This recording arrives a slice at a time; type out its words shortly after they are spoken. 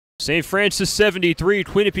St. Francis 73,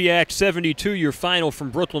 Quinnipiac 72, your final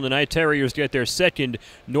from Brooklyn tonight. Terriers get their second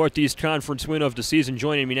Northeast Conference win of the season.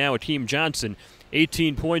 Joining me now, Akeem Johnson.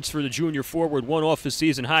 18 points for the junior forward, one off his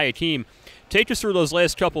season high. Akeem, take us through those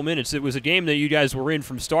last couple minutes. It was a game that you guys were in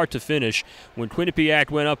from start to finish. When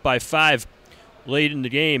Quinnipiac went up by 5 late in the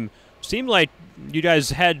game, seemed like you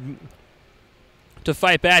guys had to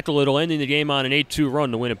fight back a little, ending the game on an 8-2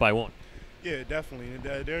 run to win it by 1. Yeah, definitely.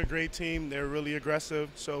 They're a great team. They're really aggressive.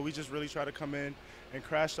 So we just really try to come in and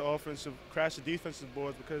crash the defensive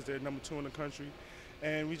boards because they're number 2 in the country.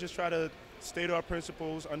 And we just try to stay to our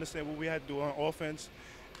principles, understand what we had to do on offense.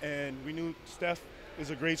 And we knew Steph is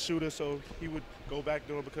a great shooter, so he would go back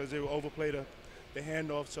door because they would overplay the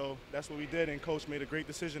handoff. So that's what we did, and Coach made a great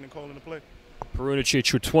decision in calling the play.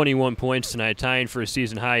 Perunicic with 21 points tonight, tying for a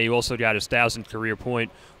season high. He also got his 1,000th career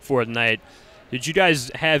point for the night. Did you guys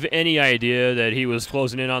have any idea that he was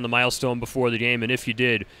closing in on the milestone before the game? And if you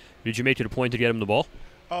did you make it a point to get him the ball?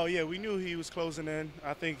 Oh, yeah, we knew he was closing in.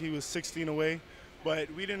 I think he was 16 away. But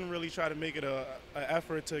we didn't really try to make it an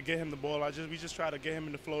effort to get him the ball. We just tried to get him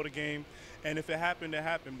in the flow of the game. And if it happened, it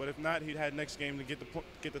happened. But if not, he'd had next game to get the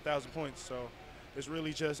 1,000 points. So it's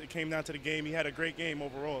really just it came down to the game. He had a great game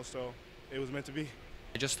overall, so it was meant to be.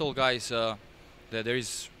 I just told guys that there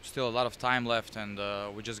is still a lot of time left, and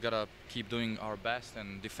we just gotta keep doing our best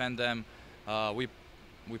and defend them.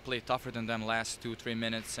 We played tougher than them last 2-3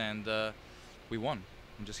 minutes, and we won.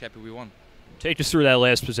 I'm just happy we won. Take us through that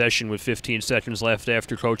last possession with 15 seconds left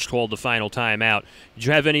after Coach called the final timeout. Did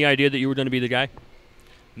you have any idea that you were going to be the guy?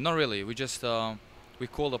 Not really. We just we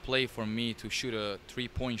called a play for me to shoot a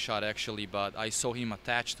 3-point shot actually, but I saw him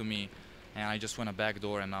attached to me, and I just went a back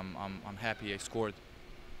door, and I'm happy I scored.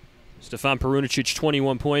 Stefan Perunicic,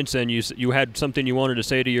 21 points, and you had something you wanted to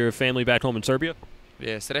say to your family back home in Serbia?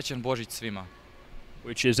 Yeah, srećan Božić svima.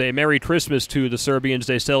 Which is a Merry Christmas to the Serbians.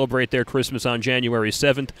 They celebrate their Christmas on January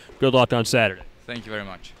 7th. Good luck on Saturday. Thank you very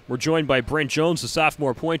much. We're joined by Brent Jones, the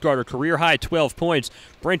sophomore point guard, a career-high 12 points.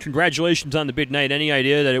 Brent, congratulations on the big night. Any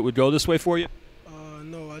idea that it would go this way for you?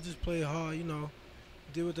 No, I just played hard,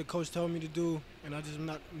 did what the coach told me to do, and I just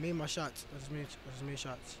made my shots. I just made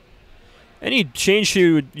shots. Any change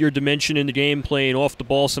to your dimension in the game, playing off the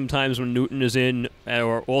ball sometimes when Newton is in,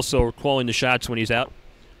 or also calling the shots when he's out?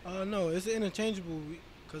 No, it's interchangeable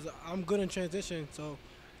because I'm good in transition, so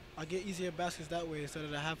I get easier baskets that way instead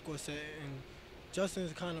of the half-court set. And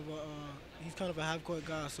Justin's kind of a half-court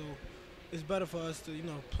guy, so it's better for us to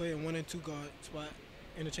play a 1 and 2 guard spot,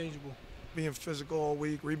 interchangeable. Being physical all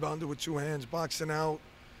week, rebounded with 2 hands, boxing out,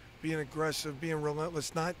 being aggressive, being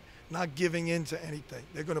relentless, not giving in to anything.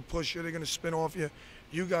 They're going to push you, they're going to spin off you.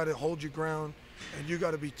 You got to hold your ground, and you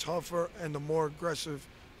got to be tougher and the more aggressive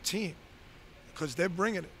team because they're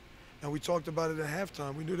bringing it. And we talked about it at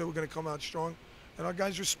halftime. We knew they were going to come out strong, and our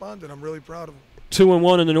guys responded. I'm really proud of them.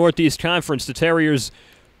 2-1 in the Northeast Conference. The Terriers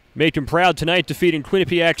make them proud tonight, defeating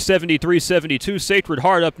Quinnipiac 73-72. Sacred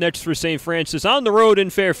Heart up next for St. Francis on the road in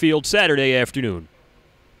Fairfield Saturday afternoon.